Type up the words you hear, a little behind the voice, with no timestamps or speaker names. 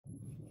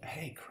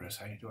Hey, Chris,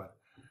 how you doing?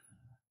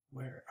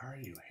 Where are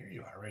you? Here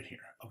you are, right here.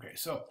 Okay,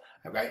 so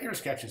I've got your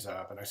sketches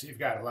up, and I see you've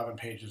got 11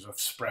 pages of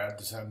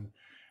spreads, and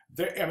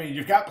I mean,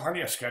 you've got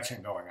plenty of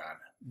sketching going on.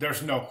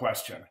 There's no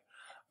question.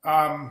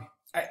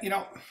 You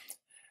know,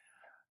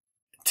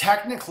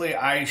 technically,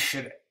 I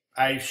should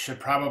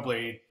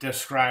probably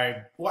describe.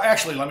 Well,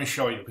 actually, let me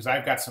show you because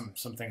I've got some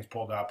things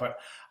pulled up, but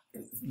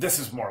this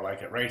is more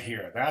like it right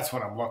here. That's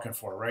what I'm looking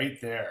for right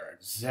there.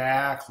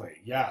 Exactly.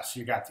 Yes,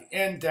 you got the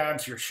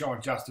indents. You're showing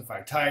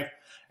justified type.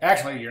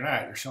 Actually, you're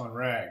not. You're showing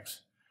regs.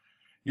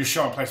 You're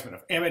showing placement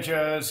of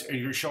images.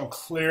 You're showing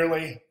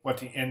clearly what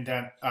the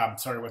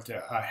what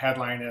the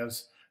headline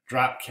is,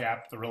 drop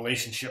cap, the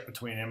relationship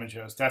between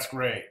images. That's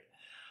great.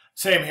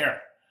 Same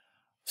here.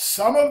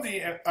 Some of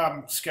the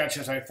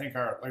sketches I think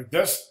are like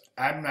this.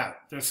 I'm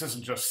not. This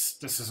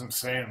isn't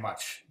saying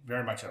much,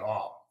 very much at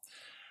all.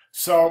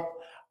 So,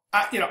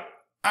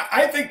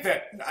 I think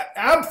that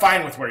I'm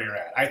fine with where you're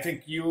at. I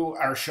think you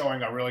are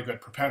showing a really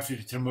good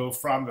propensity to move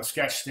from the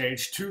sketch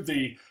stage to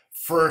the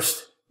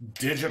first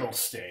digital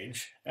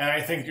stage, and I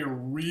think you're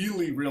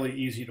really, really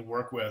easy to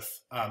work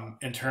with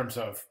in terms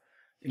of,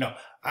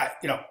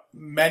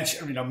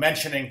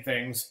 mentioning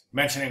things,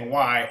 mentioning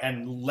why,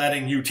 and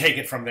letting you take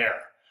it from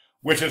there,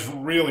 which is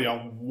really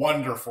a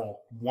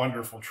wonderful,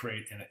 wonderful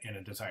trait in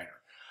a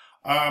designer.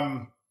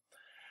 Um,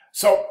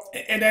 so,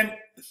 and then,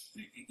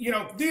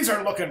 these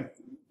are looking,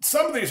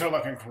 some of these are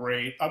looking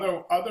great.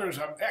 Others,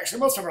 actually,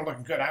 most of them are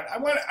looking good.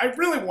 I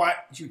really want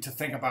you to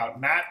think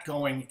about not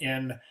going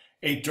in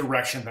a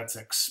direction that's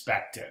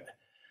expected.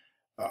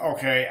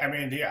 Okay, I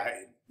mean, yeah,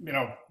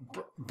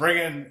 bring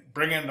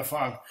in the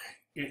funk.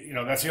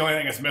 That's the only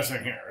thing that's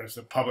missing here is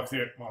the public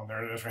theater. Well,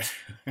 there it is, right.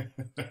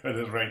 There it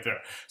is, right there.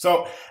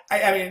 So,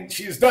 I mean,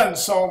 she's done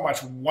so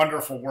much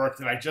wonderful work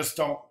that I just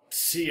don't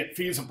see it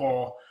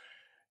feasible.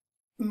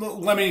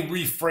 Let me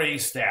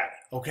rephrase that,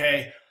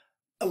 okay?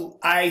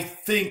 I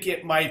think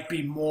it might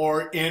be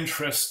more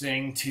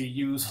interesting to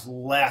use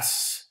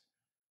less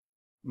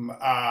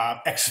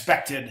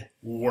expected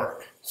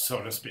work,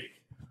 so to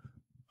speak.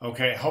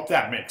 Okay, hope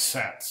that makes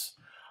sense.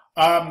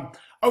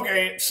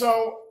 Okay,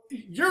 so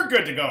you're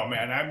good to go,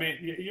 man. I mean,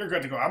 you're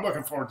good to go. I'm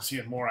looking forward to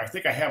seeing more. I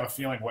think I have a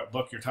feeling what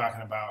book you're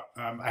talking about.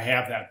 I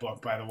have that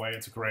book, by the way.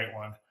 It's a great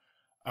one.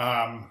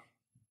 Um,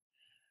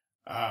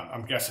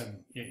 I'm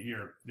guessing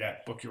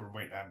that book you were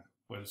waiting on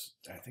was,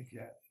 I think,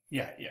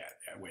 yeah,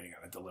 waiting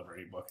on a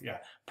delivery book. Yeah,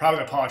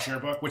 probably the Paul Scheer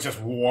book, which is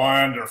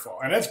wonderful,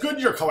 and it's good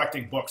you're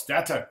collecting books.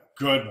 That's a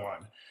good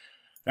one.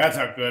 That's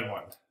a good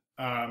one.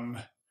 Um,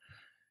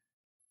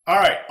 all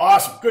right,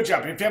 awesome, good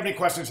job. If you have any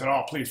questions at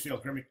all, please feel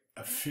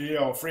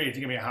free to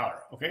give me a holler.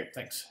 Okay,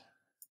 thanks.